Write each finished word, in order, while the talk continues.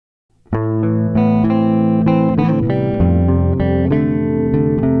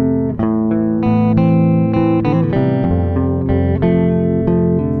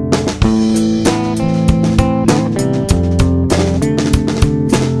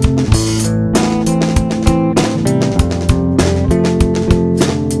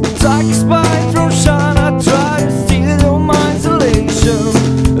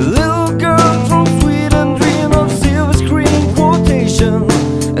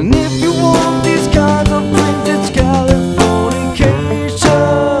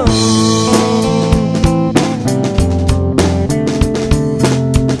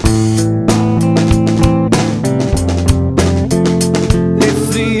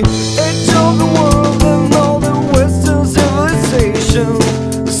edge of the world and all the Western civilization.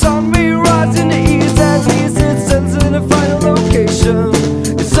 The sun may rise in the east and east it sets in a final location.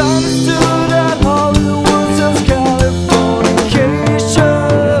 It's understood at Hollywood says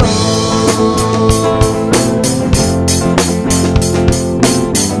Californication.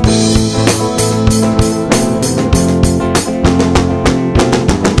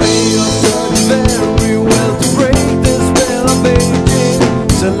 Pay yourself very well to break the spell of aging.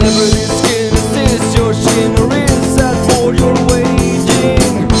 Celebrity skin, is this your shin or is that for your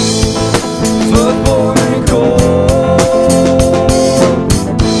waging? Football and cold,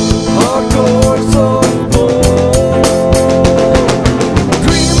 hardcore softball.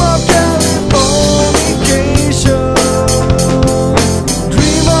 Dream of Californication.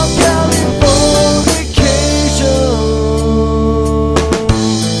 Dream of Californication.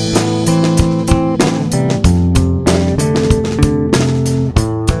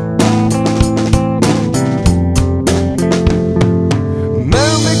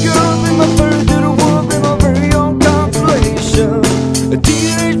 Marry me, girl, be my fairy to the world, be my very own constellation. A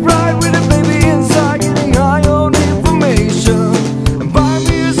teenage bride with a baby inside, getting high on information. And buy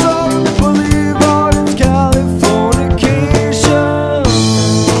me a song to believe on, it's Californication.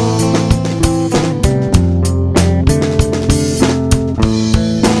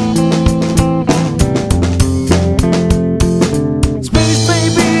 Space may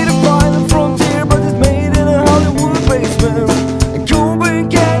be the final frontier, but it's made in a Hollywood basement. And Cobain,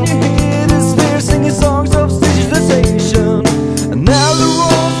 can you hear the sphere singing songs of digitization? And now the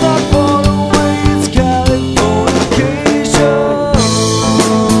road's not far away, it's Californication.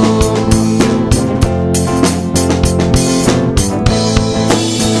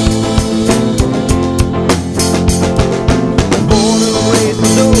 Born and raised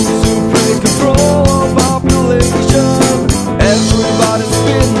with those who praise control of population. Everybody's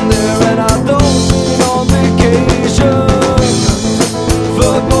been there and I don't mean on vacation.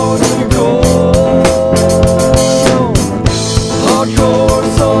 Football and cold, hardcore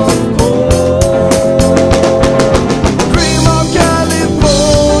softball. Dream of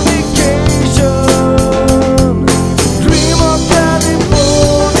Californication. Dream of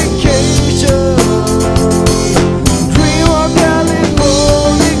Californication. Dream of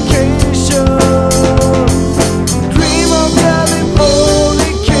Californication. Dream of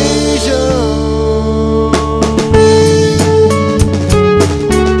Californication.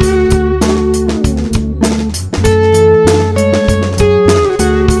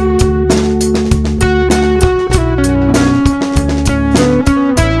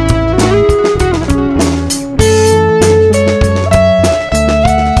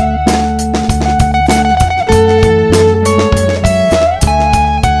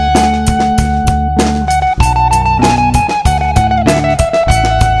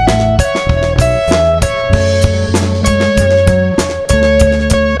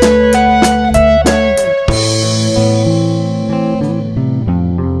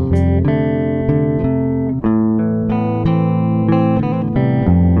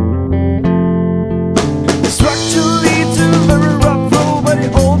 Structure leads to very rough flow, but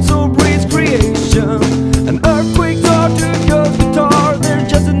it also breeds creation. And earthquakes are too good guitar, they're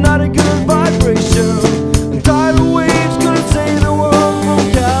just not a good vibration. And tidal waves gonna save the world from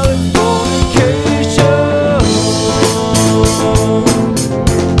Californication.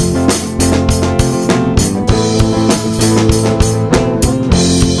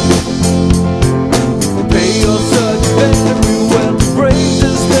 Pay yourself very well to break the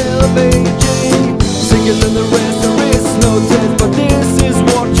spell of aging. Sicker than the rest, there is no death.